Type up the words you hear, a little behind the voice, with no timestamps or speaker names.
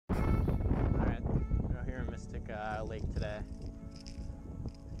Lake today.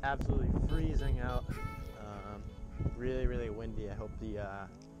 Absolutely freezing out. Really, really windy. I hope the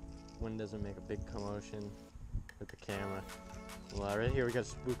wind doesn't make a big commotion with the camera. Well, right here we got a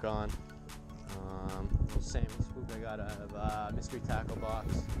spook on. Same spook I got out of Mystery Tackle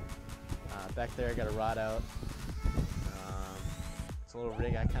Box. Back there I got a rod out. It's a little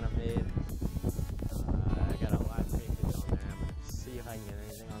rig I kind of made. I got a live baitfish on there. I'm going to see if I can get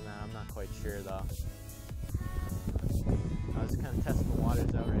anything on that. I'm not quite sure though. I was kind of testing the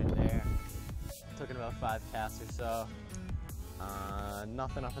waters out right there. Took it about 5 casts or so.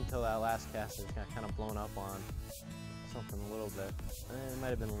 Nothing up until that last cast. It got kind of blown up on something a little bit. It might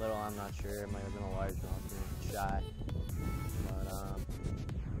have been little, I'm not sure. It might have been a large one, shy.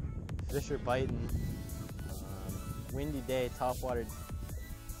 But fish are biting. Windy day, top water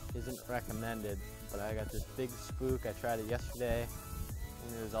isn't recommended, but I got this big spook. I tried it yesterday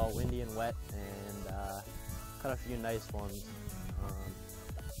and it was all windy and wet, and caught a few nice ones.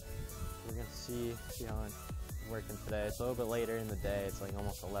 We're gonna see how it's working today. It's a little bit later in the day. It's like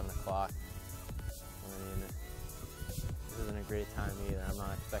almost 11 o'clock. I mean, this isn't a great time either. I'm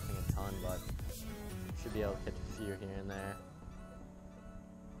not expecting a ton, but should be able to catch a few here and there.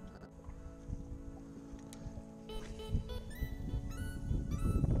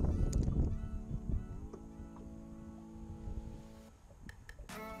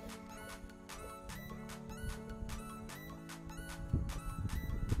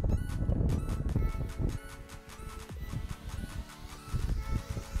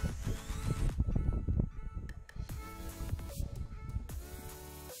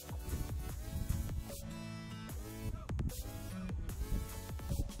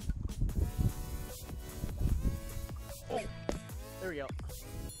 There we go.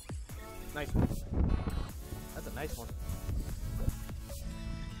 Nice one. That's a nice one.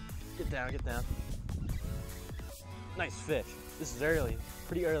 Get down, get down. Nice fish. This is early,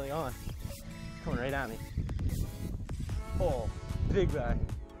 pretty early on. Coming right at me. Oh, big guy.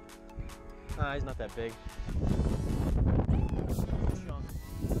 He's not that big. Chunk.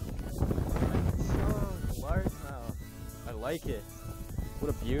 Chunk, largemouth. I like it. What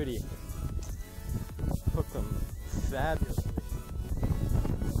a beauty. Hooked them fabulous.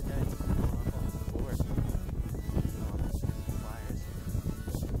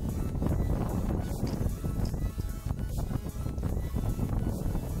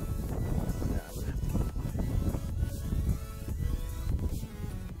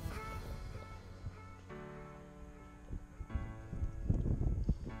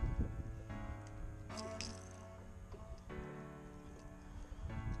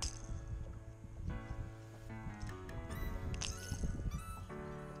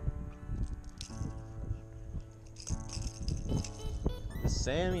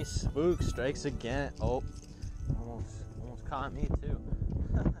 Sammy Spook strikes again. Oh, almost caught me too.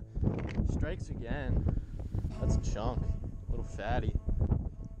 Strikes again. That's a chunk. A little fatty.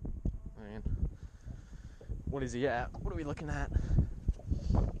 I mean, what is he at? What are we looking at?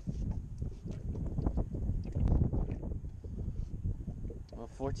 Well,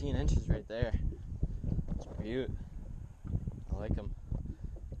 14 inches right there. It's cute. I like him.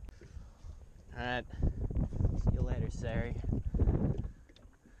 All right. See you later, Sari.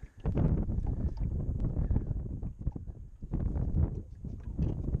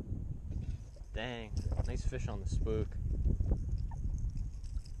 Dang, nice fish on the spook.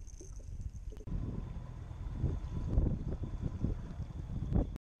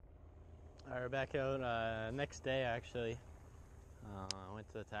 Alright, we're back out next day actually. I went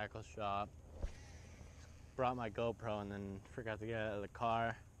to the tackle shop, brought my GoPro, and then forgot to get out of the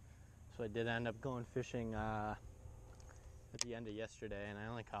car. So I did end up going fishing at the end of yesterday, and I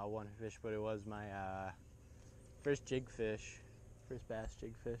only caught one fish, but it was my first jig fish, first bass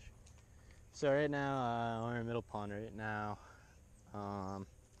jig fish. So right now, we're in Middle Pond right now.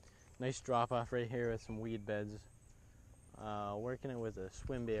 Nice drop off right here with some weed beds. Working it with a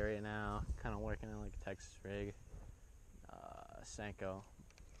swim bait right now, kind of working it like a Texas rig, Senko.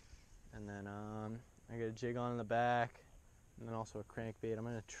 And then I got a jig on in the back, and then also a crankbait. I'm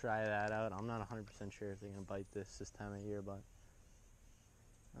gonna try that out. I'm not 100% sure if they're gonna bite this time of year, but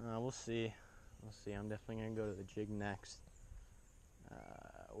we'll see. We'll see. I'm definitely gonna go to the jig next.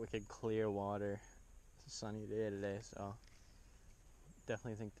 Wicked clear water. It's a sunny day today, so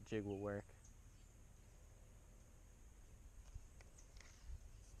definitely think the jig will work.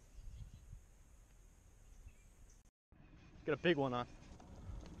 Got a big one on.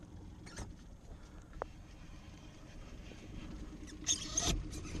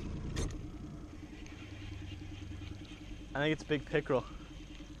 I think it's big pickerel.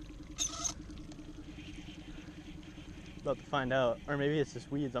 About to find out. Or maybe it's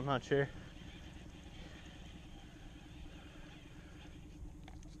just weeds, I'm not sure.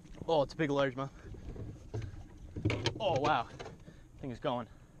 Oh, it's a big largemouth. Oh, wow. Thing is going.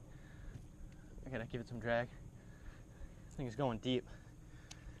 I gotta give it some drag. Thing is going deep.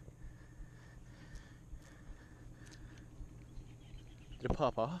 Did it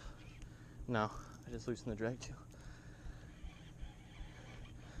pop off? No, I just loosened the drag too.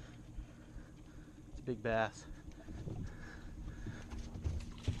 It's a big bass.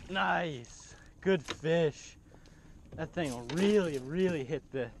 Nice, good fish. That thing really hit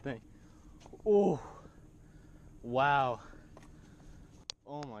the thing. Oh, wow.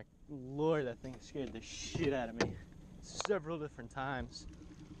 Oh my Lord, that thing scared the shit out of me several different times.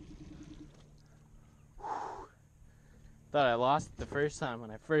 Thought I lost it the first time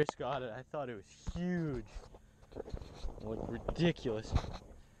when I first got it. I thought it was huge. It looked ridiculous.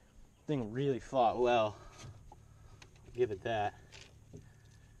 Thing really fought well. I'll give it that.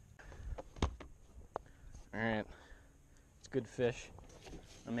 Alright. It's good fish.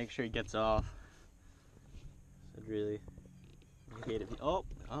 I'll make sure he gets off. I'd really hate if he, oh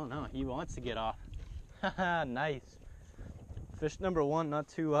no, he wants to get off. Haha, nice. Fish number one, not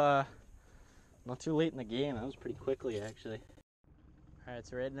too late in the game. That was pretty quickly, actually. Alright,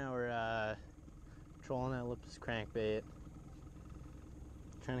 so right now we're trolling that lipless crankbait.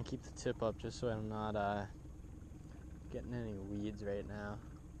 Trying to keep the tip up just so I'm not getting any weeds right now.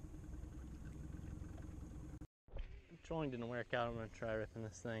 Trolling didn't work out. I'm going to try ripping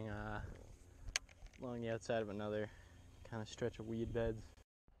this thing along the outside of another kind of stretch of weed beds.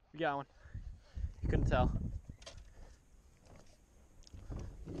 We got one. You couldn't tell.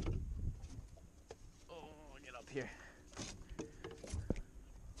 Get up here.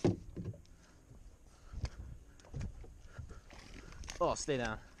 Oh, stay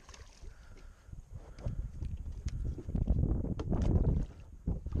down.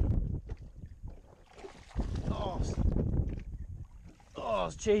 Oh, I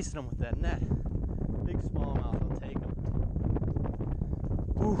was chasing him with that net. Big smallmouth, I'll take him.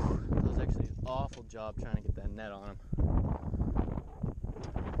 Ooh, that was actually an awful job trying to get that net on him.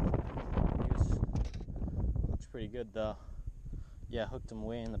 Looks pretty good though. Yeah, hooked him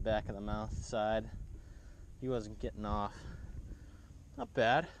way in the back of the mouth side. He wasn't getting off. Not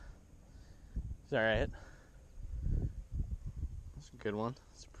bad. It's alright. That's a good one.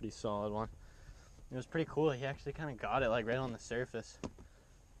 It's a pretty solid one. It was pretty cool. He actually kind of got it like right on the surface.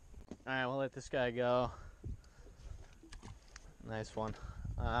 Alright, we'll let this guy go. Nice one.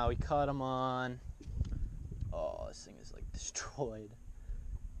 We caught him on... Oh, this thing is like destroyed.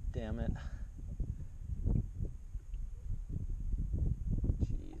 Damn it.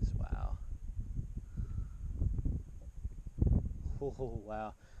 Jeez, wow. Oh,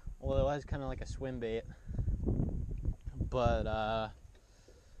 wow. Well, it was kind of like a swim bait. But,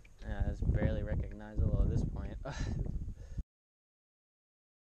 yeah, it's barely recognizable at this point.